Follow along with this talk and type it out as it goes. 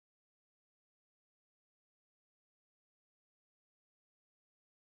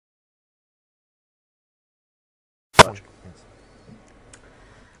George.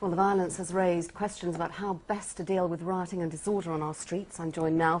 Well, the violence has raised questions about how best to deal with rioting and disorder on our streets. I'm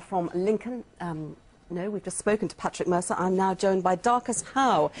joined now from Lincoln. No, we've just spoken to Patrick Mercer. I'm now joined by Darcus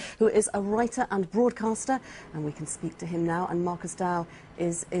Howe, who is a writer and broadcaster, and we can speak to him now. And Marcus Dow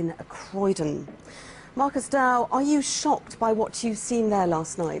is in Croydon. Marcus Dow, are you shocked by what you've seen there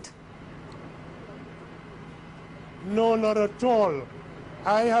last night? No, not at all.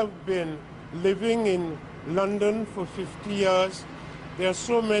 I have been living in London for 50 years. There are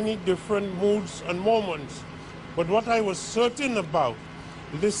so many different moods and moments. But what I was certain about,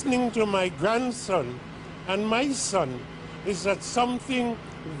 listening to my grandson and my son, is that something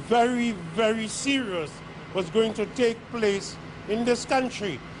very, very serious was going to take place in this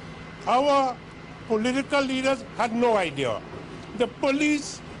country. Our political leaders had no idea. The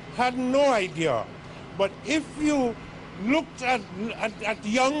police had no idea. But if you looked at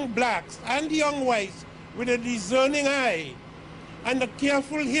young blacks and young whites with a discerning eye and a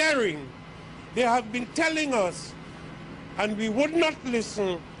careful hearing, they have been telling us, and we would not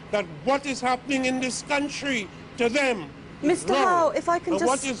listen, that what is happening in this country to them is Mr. wrong. Howe, if I can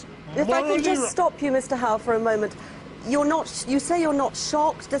just stop you, Mr. Howe, for a moment. You say you're not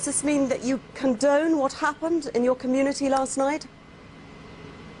shocked. Does this mean that you condone what happened in your community last night?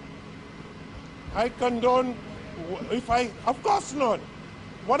 I condone, of course not.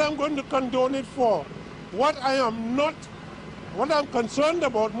 What I'm going to condone it for, what I'm concerned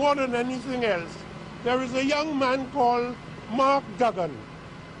about more than anything else, there is a young man called Mark Duggan.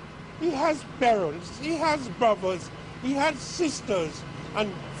 He has parents, he has brothers, he has sisters,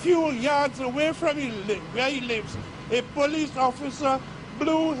 and few yards away from where he lives, a police officer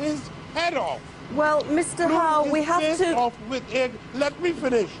blew his head off. Well, Mr. Howe, we have to... Let me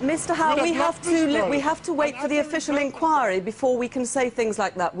finish. Mr. Howe, we have to wait for the official inquiry before we can say things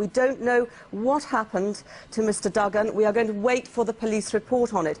like that. We don't know what happened to Mr. Duggan. We are going to wait for the police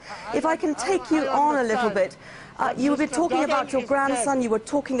report on it. If I can take you on a little bit, you were talking about your grandson, you were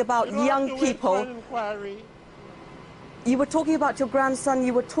talking about young people. You were talking about your grandson,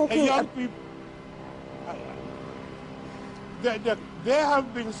 you were talking... They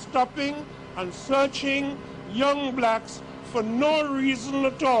have been stopping and searching young blacks for no reason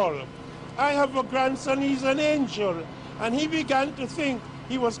at all. I have a grandson, he's an angel, and he began to think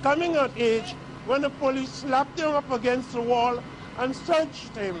he was coming of age when the police slapped him up against the wall and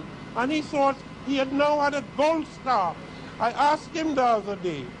searched him, and he thought he had now had a gold star. I asked him the other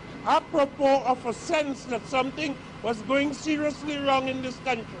day, apropos of a sense that something was going seriously wrong in this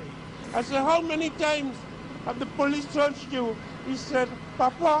country. I said, how many times have the police searched you? He said,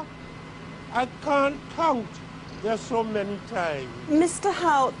 Papa, I can't count. There's so many times. Mr.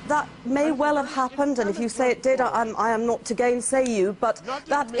 Howe, that may well have happened, and if you say it did, I am not to gainsay you, but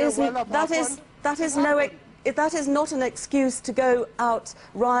that is not an excuse to go out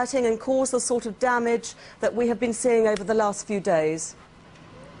rioting and cause the sort of damage that we have been seeing over the last few days.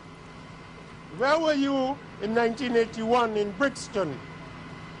 Where were you in 1981 in Brixton?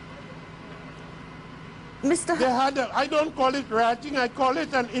 Mr. I don't call it rioting, I call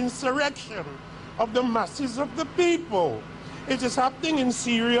it an insurrection of the masses of the people. It is happening in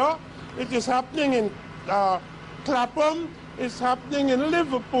Syria, it is happening in Clapham, it's happening in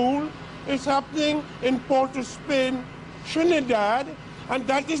Liverpool, it's happening in Port-of-Spain, Trinidad, and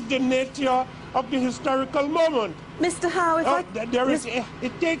that is the nature of the historical moment. Mr. Howe,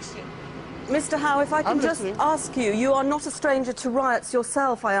 Mr. Howe, if I can just ask you, you are not a stranger to riots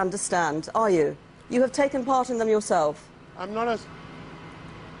yourself, I understand, are you? You have taken part in them yourself. I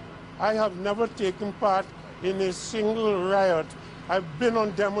have never taken part in a single riot. I've been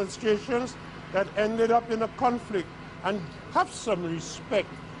on demonstrations that ended up in a conflict, and have some respect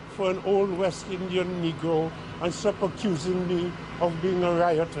for an old West Indian Negro and stop accusing me of being a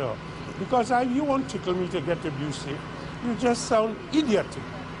rioter. Because you won't tickle me to get abusive. You just sound idiotic.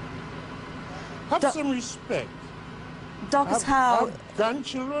 Have some respect. Darcus Howe. Have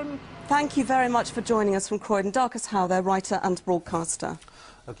grandchildren. Thank you very much for joining us from Croydon. Darcus Howe, their writer and broadcaster.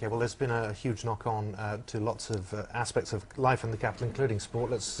 OK, well, there's been a huge knock-on to lots of aspects of life in the capital, including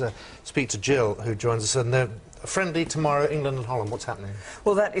sport. Let's speak to Jill, who joins us. And they're friendly tomorrow, England and Holland. What's happening?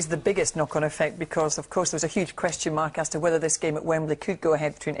 Well, that is the biggest knock-on effect because, of course, there was a huge question mark as to whether this game at Wembley could go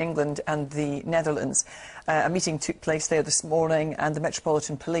ahead between England and the Netherlands. A meeting took place there this morning and the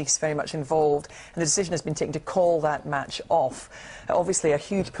Metropolitan Police very much involved, and the decision has been taken to call that match off. Obviously, a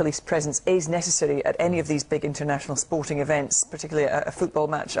huge police presence is necessary at any of these big international sporting events, particularly a football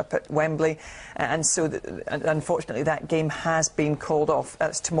match up at Wembley, and so unfortunately that game has been called off.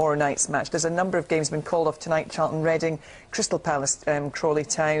 That's tomorrow night's match. There's a number of games been called off tonight: Charlton Reading, Crystal Palace, Crawley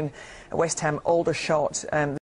Town, West Ham Aldershot.